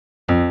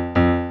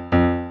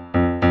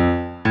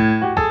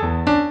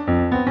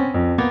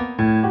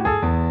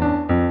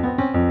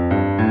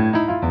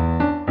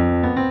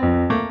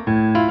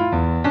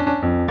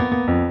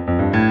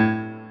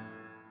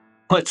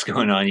What's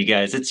going on, you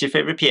guys? It's your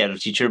favorite piano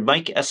teacher,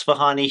 Mike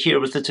Esfahani, here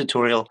with a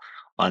tutorial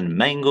on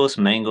Mangos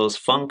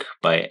Phonk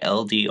by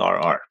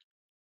LDRR.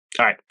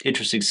 Alright,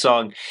 interesting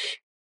song.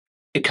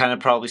 It kind of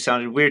probably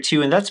sounded weird to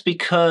you, and that's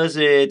because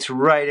it's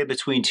right in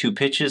between two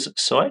pitches,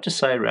 so I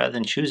decided rather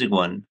than choosing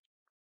one,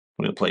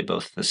 I'm going to play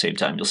both at the same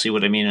time. You'll see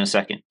what I mean in a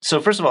second.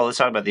 So first of all, let's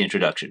talk about the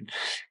introduction.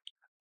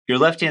 Your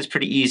left hand's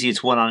pretty easy.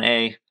 It's 1 on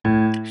A,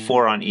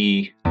 4 on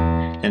E,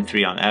 and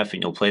 3 on F,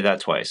 and you'll play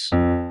that twice.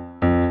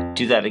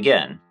 Do that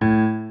again.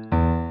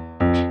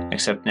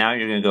 Except now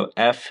you're going to go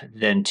F,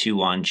 then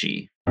 2 on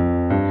G.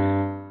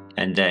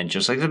 And then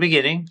just like the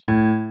beginning.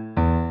 And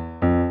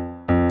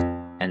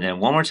then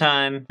one more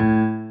time.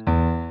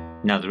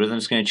 Now the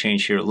rhythm's going to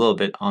change here a little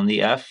bit on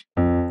the F.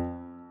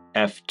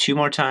 F 2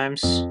 more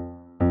times.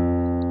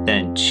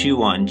 Then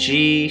 2 on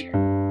G.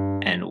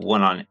 And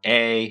 1 on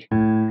A.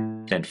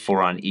 Then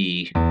 4 on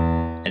E.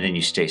 And then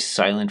you stay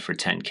silent for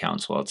 10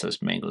 counts while it says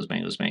Mangos,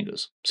 Mangos,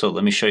 Mangos. So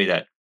let me show you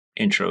that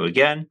intro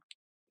again.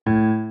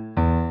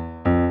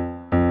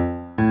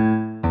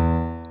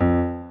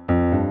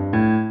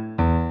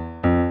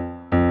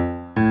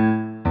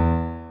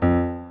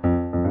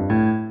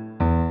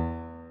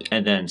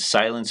 And then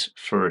silence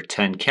for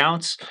 10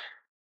 counts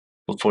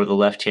before the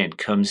left hand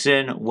comes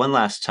in. One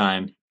last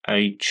time,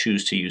 I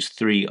choose to use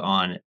 3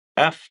 on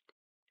F,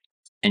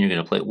 and you're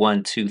going to play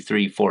 1, 2,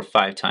 3, 4,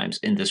 5 times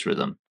in this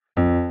rhythm.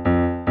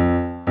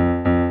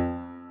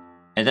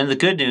 And then the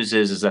good news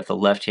is that the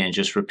left hand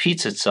just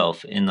repeats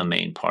itself in the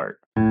main part.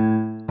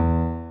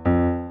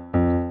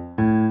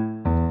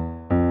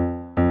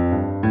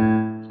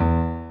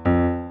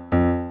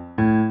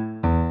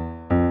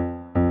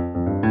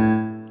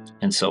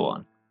 And so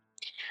on.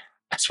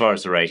 As far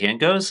as the right hand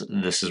goes,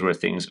 this is where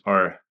things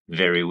are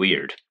very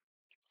weird.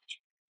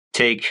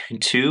 Take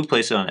 2,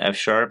 place it on F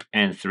sharp,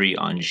 and 3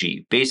 on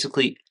G.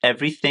 Basically,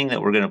 everything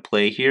that we're going to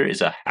play here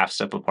is a half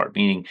step apart,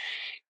 meaning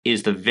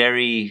is the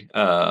very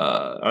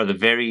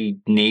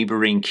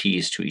neighboring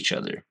keys to each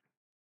other.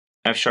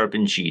 F sharp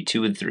and G,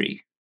 2 and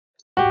 3.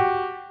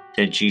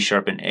 Then G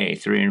sharp and A,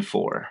 3 and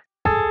 4.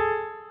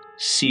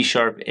 C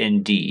sharp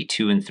and D,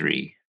 2 and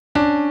 3.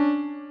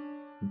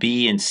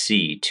 B and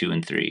C, 2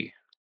 and 3.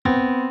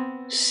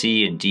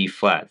 C and D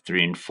flat,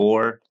 3 and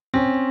 4.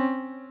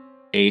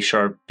 A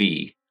sharp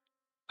B,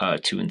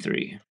 2 and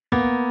 3.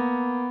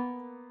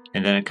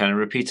 And then it kind of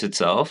repeats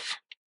itself.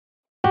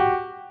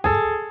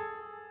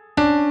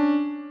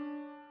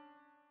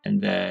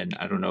 And then,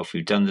 I don't know if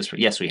we've done this, but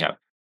yes, we have.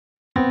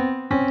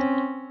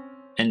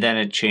 And then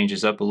it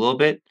changes up a little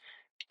bit.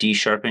 D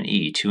sharp and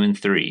E, 2 and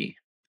 3.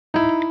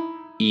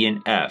 E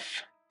and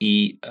F,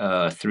 E,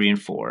 3 and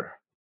 4.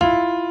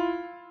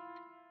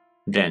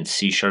 Then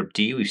C sharp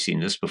D, we've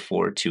seen this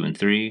before, 2 and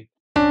 3.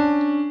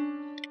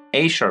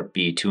 A sharp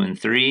B, 2 and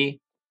 3.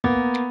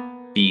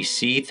 B,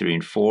 C, 3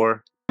 and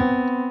 4.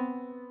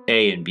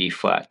 A and B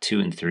flat, 2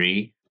 and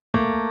 3.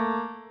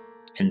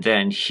 And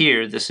then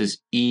here, this is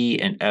E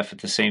and F at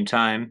the same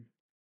time.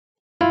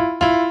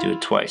 Do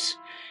it twice.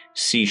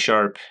 C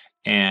sharp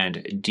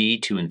and D,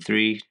 2 and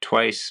 3,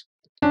 twice.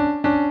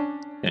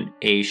 Then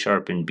A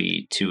sharp and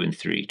B, 2 and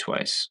 3,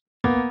 twice.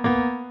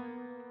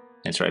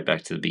 It's right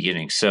back to the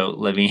beginning. So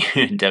let me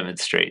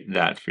demonstrate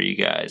that for you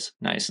guys,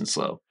 nice and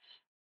slow.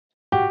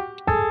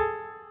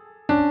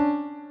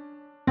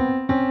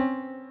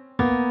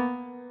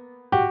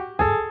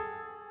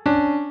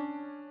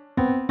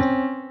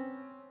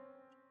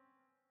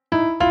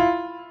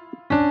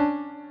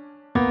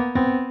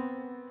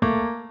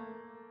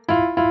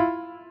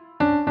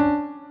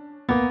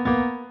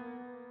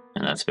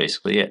 And that's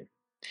basically it.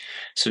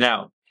 So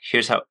now,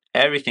 here's how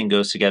everything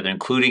goes together,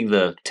 including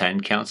the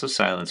 10 counts of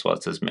silence while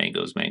it says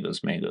Mangos,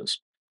 Mangos, Mangos.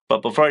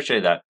 But before I show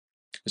you that,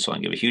 I just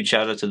want to give a huge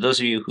shout out to those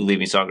of you who leave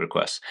me song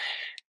requests.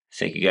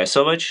 Thank you guys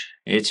so much.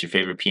 It's your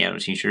favorite piano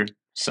teacher,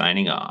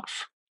 signing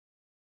off.